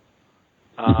devil.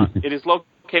 It is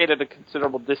located at a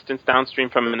considerable distance downstream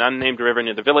from an unnamed river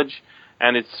near the village,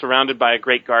 and it's surrounded by a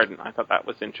great garden. I thought that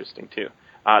was interesting, too.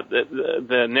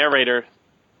 The narrator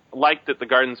liked that the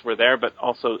gardens were there, but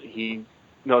also he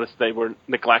noticed they were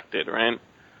neglected, right?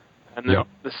 And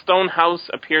the stone house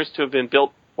appears to have been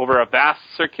built over a vast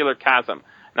circular chasm.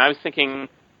 And I was thinking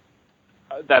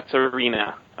that's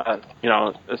arena. An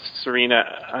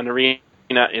arena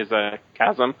is a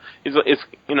chasm.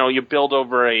 You build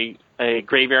over a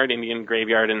graveyard, Indian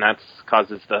graveyard, and that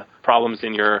causes the problems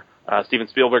in your Steven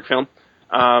Spielberg film.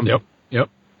 The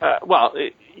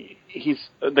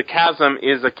chasm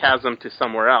is a chasm to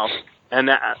somewhere else, and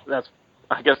that's.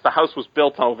 I guess the house was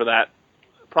built over that.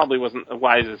 Probably wasn't the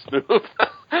wisest move.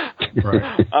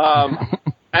 Right.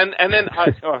 And then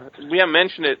we haven't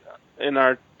mentioned it in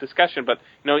our discussion, but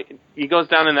he goes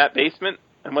down in that basement,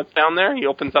 and what's down there? He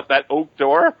opens up that oak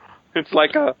door. It's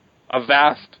like a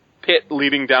vast pit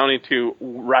leading down into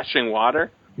rushing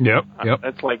water. Yep.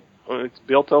 It's like it's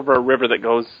built over a river that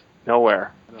goes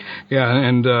nowhere. Yeah,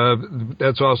 and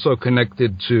that's also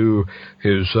connected to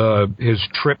his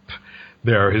trip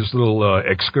there, his little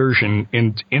excursion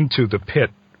into the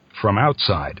pit from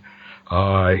outside.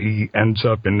 He ends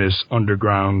up in this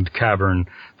underground cavern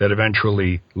that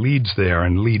eventually leads there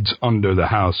and leads under the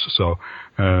house. So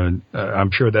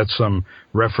I'm sure that's some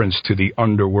reference to the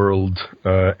underworld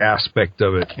aspect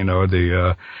of it.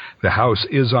 The house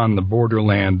is on the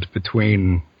borderland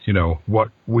between what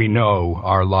we know,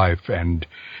 our life, and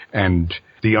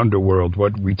the underworld,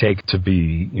 what we take to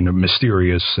be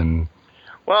mysterious and.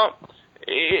 Well,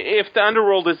 if the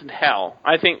underworld isn't hell,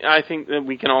 I think that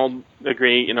we can all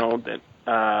agree, that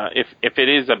if it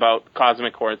is about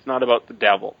cosmic horror, it's not about the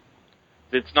devil.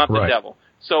 It's not the devil.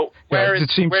 So where is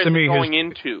it going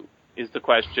into is the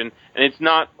question, and it's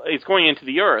not. It's going into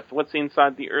the earth. What's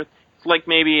inside the earth? It's like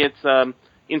maybe it's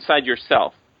inside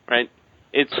yourself, right?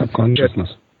 It's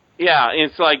consciousness. Yeah,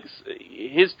 it's like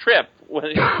his trip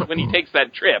when he takes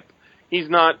that trip. He's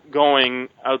not going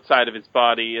outside of his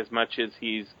body as much as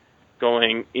he's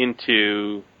going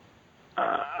into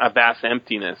a vast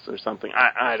emptiness or something.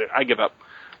 I give up,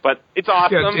 but it's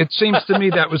awesome. Yeah, it seems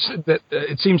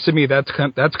to me that's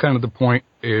kind of the point,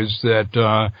 is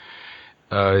that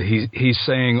he's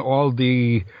saying all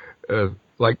the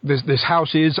like this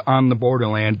house is on the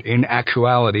borderland. In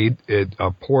actuality,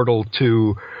 a portal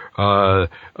to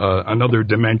another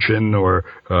dimension or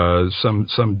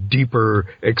some deeper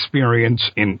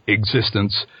experience in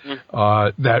existence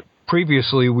that.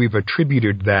 Previously, we've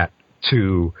attributed that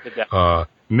to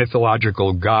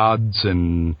mythological gods,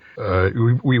 and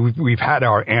we've had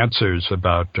our answers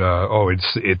about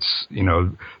it's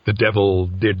the devil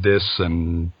did this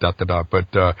and da da da.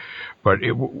 But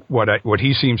what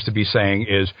he seems to be saying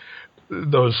is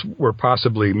those were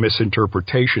possibly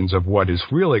misinterpretations of what is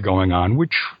really going on,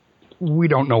 which we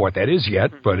don't know what that is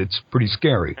yet, but it's pretty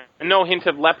scary. No hint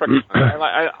of leprechaun.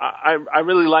 I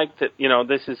really like that.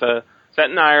 This is set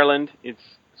in Ireland. It's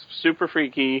super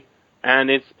freaky, and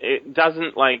it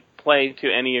doesn't play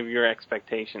to any of your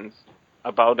expectations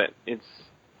about it.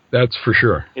 That's for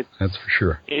sure.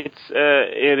 It's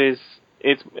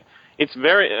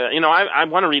very. I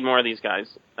want to read more of these guys.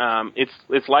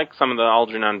 It's like some of the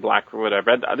Algernon Blackwood I've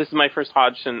read. This is my first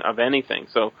Hodgson of anything,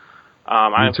 so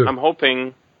I'm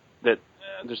hoping that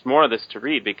there's more of this to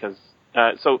read because.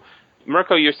 So,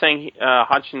 Mirko, you're saying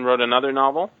Hodgson wrote another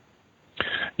novel?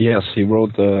 Yes, he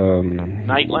wrote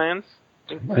Nightlands.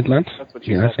 Nightland? That's what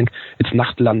you said. I think it's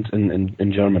Nachtland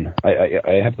in German.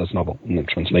 I have this novel in the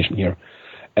translation here.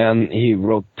 And he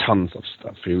wrote tons of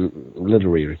stuff. He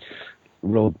literally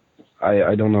wrote,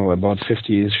 I don't know, about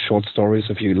 50 short stories.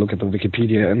 If you look at the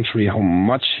Wikipedia entry, how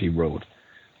much he wrote.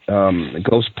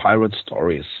 Ghost pirate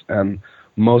stories. And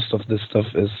most of this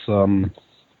stuff is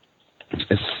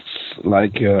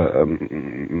like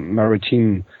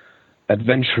maritime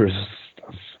adventures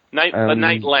stuff.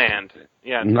 Nightland.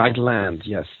 Yeah. Nightland,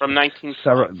 yes. From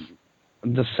 1912.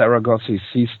 The Saragosse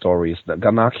sea stories, the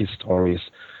Ganaki stories,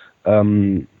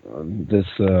 this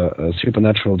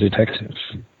supernatural detective,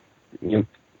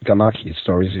 Ganaki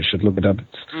stories, you should look it up.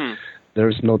 There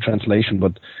is no translation,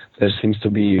 but there seems to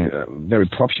be very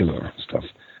popular stuff.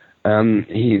 And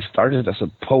he started as a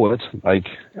poet, like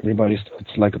everybody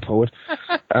starts like a poet,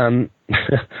 and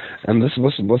this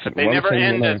was they one never thing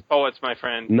end as poets, my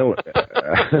friend. No,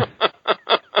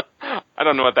 I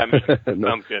don't know what that means. No,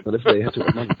 sounds good. But if they had to,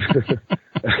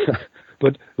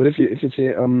 but if you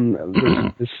say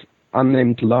this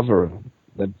unnamed lover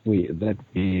that we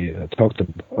talked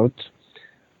about.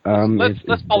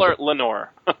 Let's call her Lenore.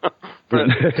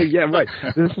 Yeah, right.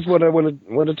 This is what I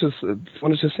wanted to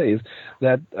say is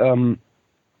that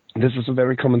this is a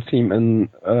very common theme in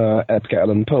Edgar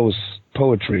Allan Poe's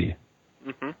poetry,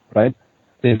 right?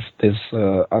 This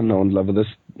unknown lover, this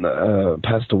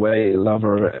passed away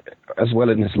lover, as well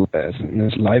in his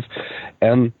life,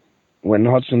 and when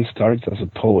Hodgson starts as a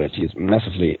poet, he's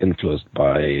massively influenced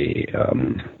by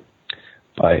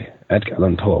Edgar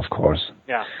Allan Poe, of course.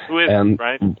 Yeah, who is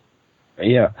right?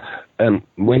 Yeah, and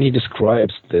when he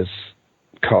describes this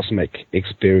cosmic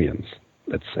experience,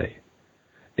 let's say,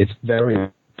 it's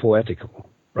very poetical,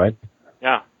 right?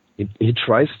 Yeah. He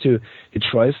tries to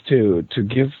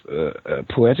give a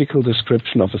poetical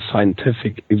description of a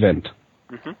scientific event.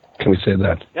 Can we say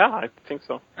that? Yeah, I think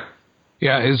so.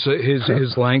 Yeah,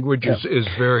 his language is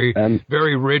very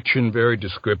very rich and very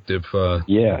descriptive.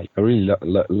 Yeah, I really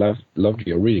loved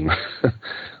your reading.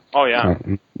 Oh yeah.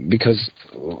 Because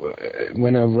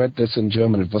when I read this in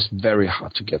German, it was very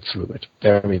hard to get through it.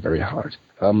 Very, very hard.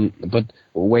 But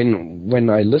when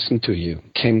I listened to you,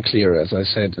 it came clear, as I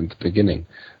said in the beginning,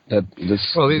 that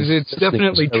this. Well, it's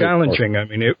definitely challenging. I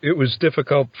mean, it was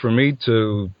difficult for me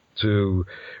to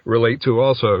relate to.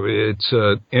 Also,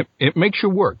 it makes you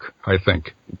work, I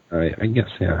think. I guess,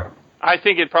 yeah. I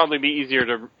think it'd probably be easier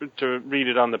to read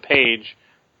it on the page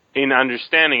in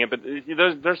understanding it, but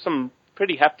there's some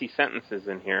pretty hefty sentences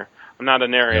in here. I'm not a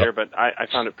narrator, but I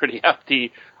found it pretty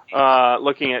hefty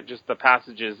looking at just the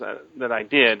passages that I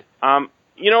did. I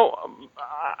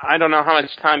don't know how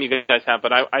much time you guys have,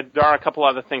 but there are a couple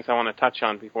other things I want to touch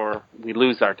on before we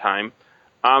lose our time.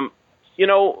 I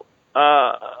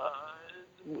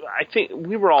think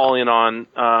we were all in on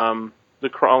the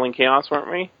Crawling Chaos, weren't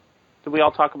we? Did we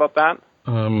all talk about that?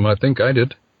 I think I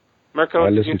did. Mirko? I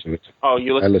listened to it. Oh,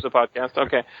 you listened to the podcast?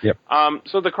 Okay. Yep.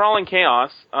 So the Crawling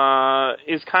Chaos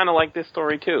is kind of like this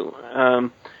story, too.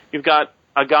 You've got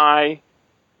a guy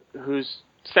who's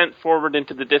sent forward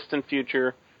into the distant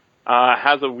future,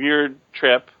 has a weird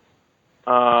trip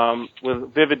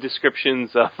with vivid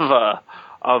descriptions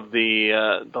of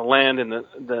the land and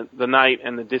the night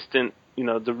and the distant,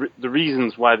 the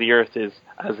reasons why the Earth is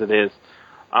as it is.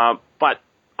 But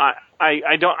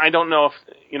I don't know if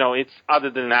it's other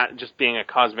than that just being a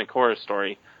cosmic horror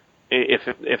story.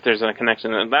 If there's a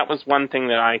connection, and that was one thing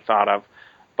that I thought of.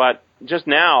 But just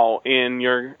now in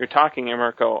your talking,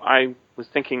 Mirko, I was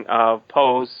thinking of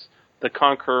Poe's "The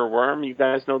Conqueror Worm." You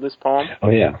guys know this poem? Oh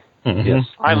yeah, yes.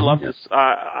 I love this.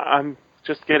 I'm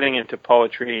just getting into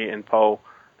poetry and Poe,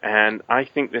 and I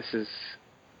think this is.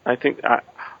 I'm going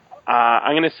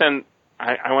to send.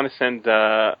 I want to send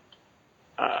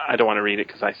I don't want to read it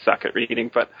because I suck at reading,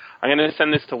 but I'm going to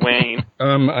send this to Wayne.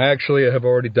 I actually have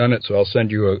already done it, so I'll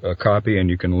send you a copy, and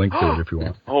you can link to it if you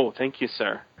want. Oh, thank you,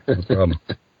 sir. No problem.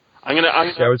 I'm gonna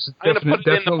put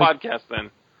it in the podcast then.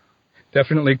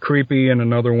 Definitely creepy, and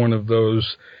another one of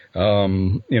those.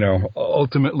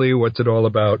 Ultimately, what's it all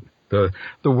about? The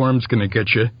worm's going to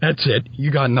get you. That's it.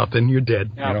 You got nothing. You're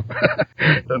dead. Yeah.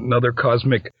 Another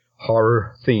cosmic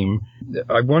horror theme.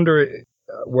 I wonder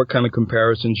what kind of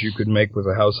comparisons you could make with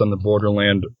A House on the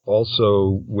Borderland,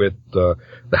 also with the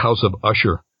House of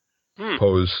Usher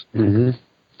pose. Mm-hmm.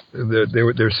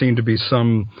 There seemed to be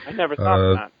some. I never thought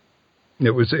of that.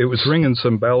 It was ringing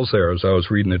some bells there as I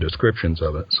was reading the descriptions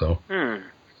of it. So.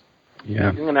 Yeah.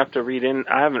 I'm going to have to read in.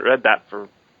 I haven't read that for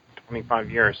 25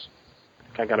 years. I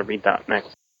think I got to read that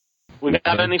next. We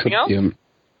got anything else?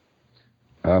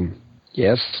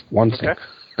 Yes, one thing.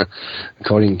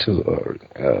 According to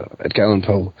Edgar Allan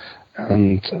Poe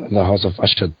and the House of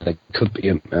Usher, there could be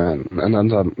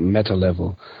another meta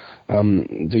level.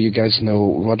 Do you guys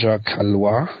know Roger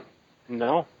Calois?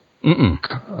 No.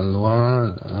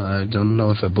 Calois, I don't know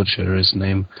if I butcher his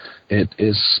name. It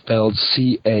is spelled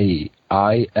Caillois.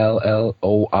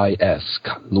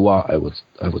 Calois, I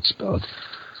would spell it.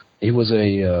 He was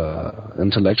a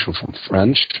intellectual from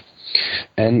French,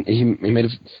 and he made a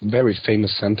very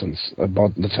famous sentence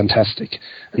about the fantastic,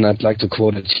 and I'd like to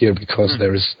quote it here because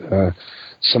there is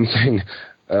something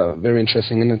very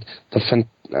interesting in it.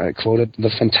 I quoted, "The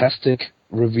fantastic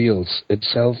reveals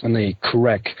itself in a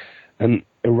crack, an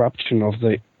eruption of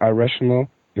the irrational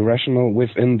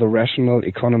within the rational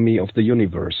economy of the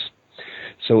universe."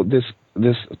 So this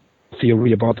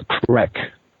theory about the crack,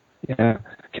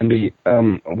 can be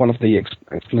one of the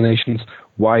explanations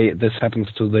why this happens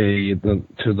to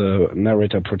the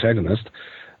narrator protagonist.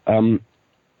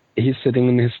 He's sitting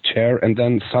in his chair, and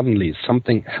then suddenly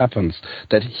something happens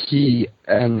that he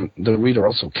and the reader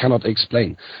also cannot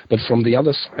explain. But from the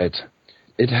other side,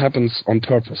 it happens on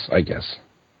purpose, I guess.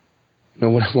 You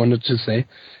know what I wanted to say?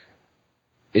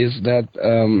 Is that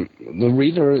the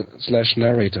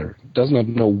reader/narrator does not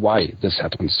know why this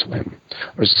happens to him,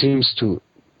 or seems to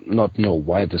not know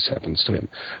why this happens to him.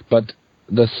 But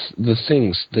the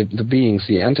things, the beings,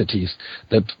 the entities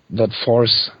that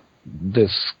force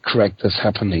this crack that's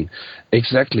happening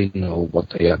exactly know what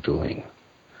they are doing.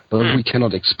 But we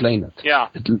cannot explain it. Yeah,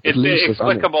 it's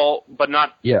inexplicable, but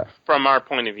not from our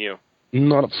point of view.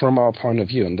 Not from our point of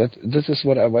view, and this is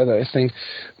what I think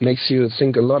makes you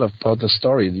think a lot about the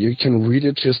story. You can read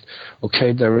it just,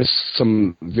 okay, there is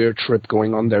some weird trip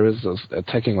going on, there is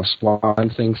attacking of swine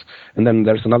things, and then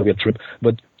there's another weird trip.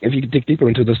 But if you dig deeper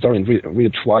into the story and read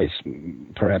it twice,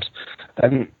 perhaps,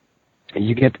 then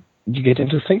you get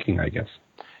into thinking, I guess.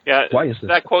 Yeah, why is this?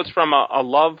 That quote's from a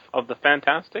Love of the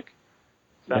Fantastic.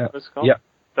 Is that what it's called? Yeah.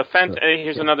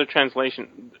 Here's another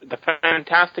translation. The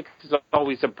fantastic is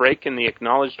always a break in the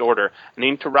acknowledged order, an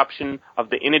interruption of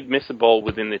the inadmissible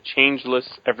within the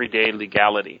changeless everyday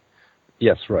legality.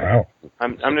 Yes, right. Wow.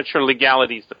 I'm not sure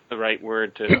legality is the right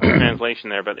word to translation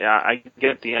there, but I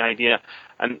get the idea.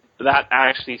 And that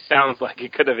actually sounds like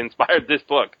it could have inspired this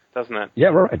book, doesn't it? Yeah,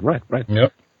 right.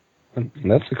 Yep. And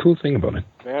that's the cool thing about it.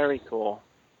 Very cool.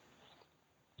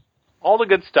 All the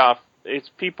good stuff.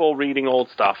 It's people reading old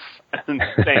stuff and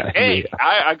saying, hey,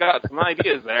 I got some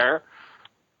ideas there.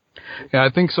 Yeah,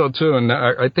 I think so, too. And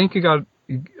I think you got,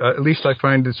 at least I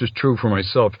find this is true for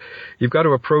myself, you've got to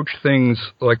approach things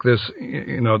like this,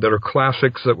 that are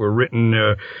classics that were written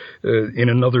in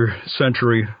another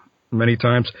century many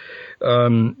times.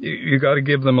 You got to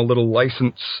give them a little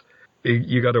license.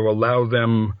 You got to allow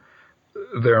them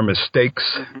their mistakes.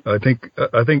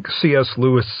 Mm-hmm. I think C.S.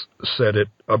 Lewis said it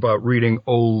about reading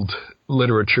old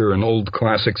literature and old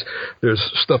classics. There's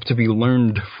stuff to be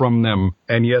learned from them,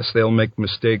 and yes, they'll make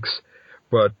mistakes,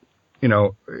 but in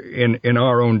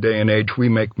our own day and age, we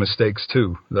make mistakes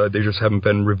too. They just haven't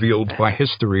been revealed by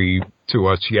history to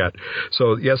us yet.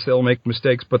 So yes, they'll make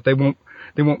mistakes, but they won't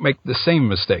make the same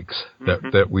mistakes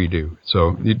that we do.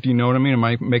 So do you know what I mean? Am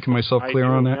I making myself clear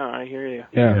on that? Yeah, I hear you.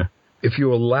 Yeah. If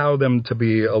you allow them to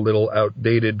be a little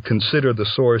outdated, consider the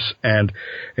source, and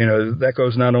that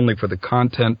goes not only for the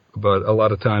content, but a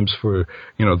lot of times for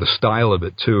the style of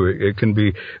it too. It can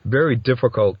be very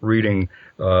difficult reading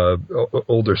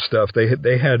older stuff. They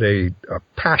had a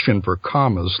passion for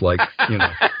commas, like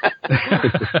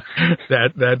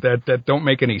that don't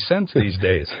make any sense these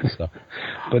days. So.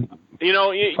 But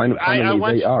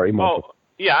finally, they are immortal.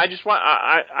 Yeah,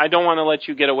 I don't want to let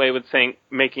you get away with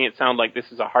making it sound like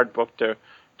this is a hard book to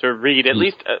read. At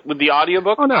least with the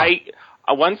audiobook. Oh, no. I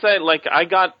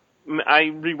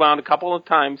rewound a couple of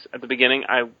times at the beginning.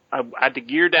 I had to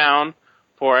gear down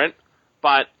for it,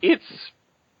 but it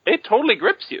totally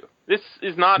grips you. This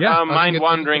is not a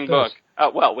mind-wandering book.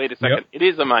 Well, wait a second. Yep. It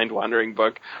is a mind-wandering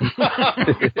book.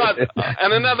 But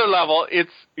on another level, it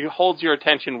holds your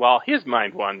attention while his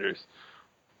mind wanders.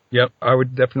 Yep, I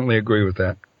would definitely agree with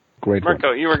that. Great Marco,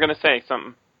 one. you were going to say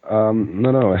something.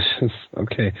 No,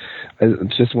 okay. I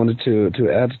just wanted to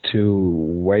add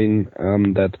to Wayne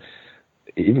that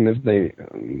even if they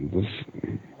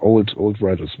old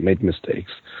writers made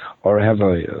mistakes or have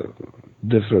a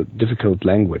difficult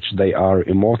language, they are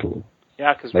immortal.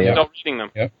 Yeah, because we're still reading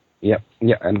them. Yep.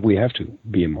 Yeah, and we have to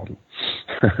be immortal.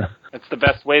 That's the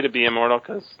best way to be immortal,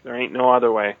 because there ain't no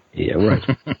other way. Yeah, right.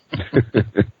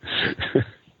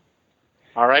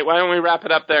 All right, why don't we wrap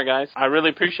it up there, guys? I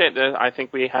really appreciate it. I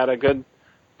think we had a good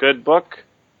book,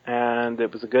 and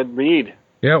it was a good read.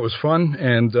 Yeah, it was fun,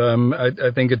 and I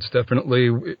think it's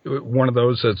definitely one of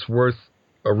those that's worth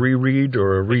a reread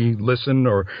or a re-listen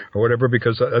or whatever,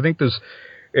 because I think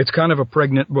it's kind of a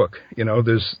pregnant book. You know,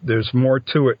 there's more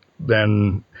to it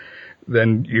than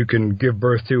you can give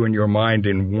birth to in your mind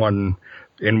in one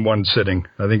sitting.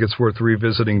 I think it's worth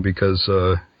revisiting because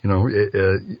I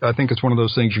think it's one of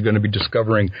those things you're going to be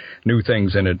discovering new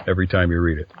things in it every time you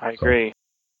read it. I agree.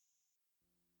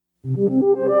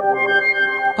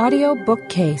 Audio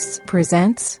Bookcase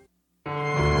presents The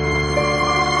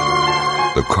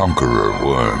Conqueror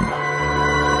Worm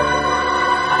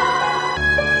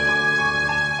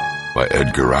by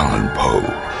Edgar Allan Poe.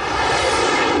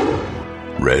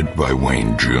 Read by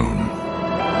Wayne June.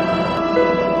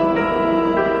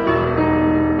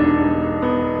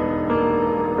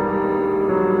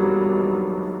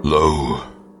 Lo,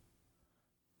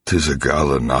 'tis a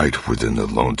gala night within the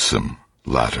lonesome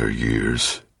latter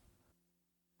years.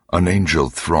 An angel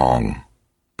throng,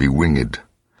 bewinged,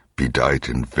 bedight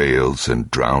in veils and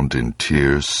drowned in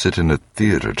tears, sit in a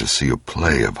theater to see a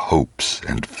play of hopes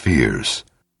and fears,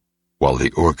 while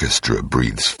the orchestra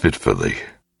breathes fitfully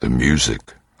the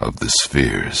music of the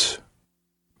spheres.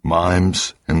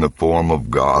 Mimes in the form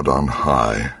of God on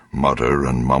high mutter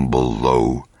and mumble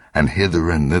low, and hither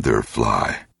and thither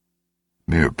fly.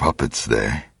 Mere puppets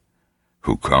they,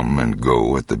 who come and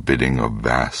go at the bidding of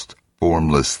vast,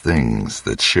 formless things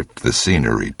that shift the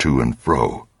scenery to and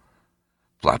fro,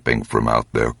 flapping from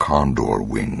out their condor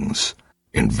wings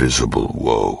invisible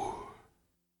woe.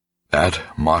 That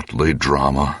motley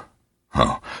drama,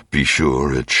 be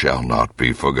sure it shall not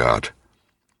be forgot,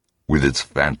 with its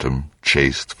phantom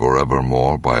chased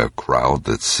forevermore by a crowd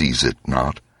that sees it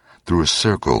not, through a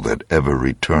circle that ever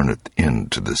returneth in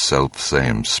to the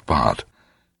self-same spot,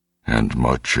 and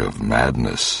much of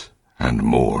madness, and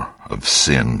more of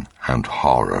sin and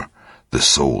horror, the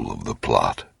soul of the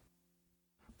plot.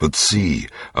 But see,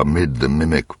 amid the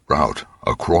mimic rout,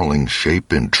 a crawling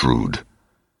shape intrude,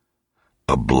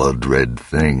 a blood-red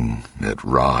thing that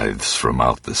writhes from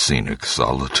out the scenic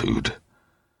solitude.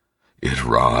 It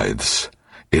writhes,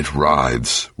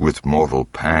 with mortal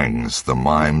pangs, the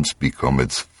mimes become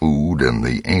its food, and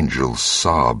the angels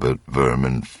sob at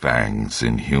vermin fangs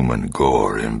in human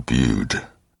gore imbued.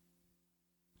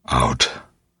 Out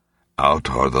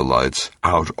are the lights,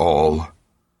 out all,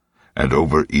 and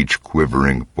over each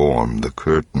quivering form the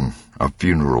curtain, a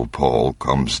funeral pall,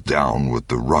 comes down with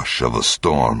the rush of a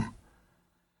storm.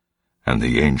 And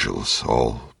the angels,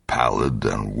 all pallid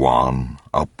and wan,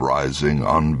 uprising,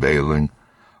 unveiling,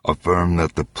 affirm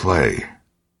that the play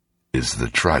is the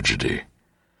tragedy,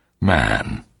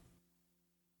 man,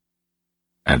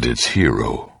 and its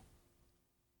hero,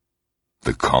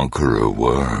 the conqueror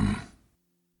worm.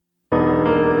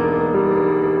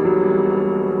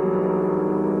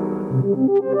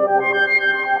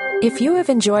 If you have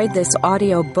enjoyed this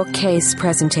audio bookcase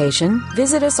presentation,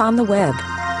 visit us on the web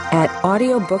at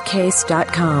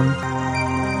audiobookcase.com.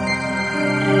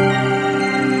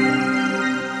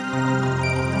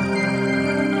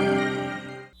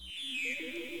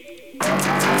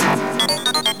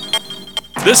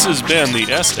 This has been the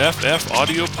SFF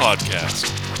Audio Podcast.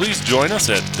 Please join us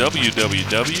at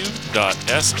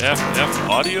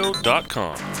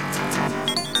www.sffaudio.com.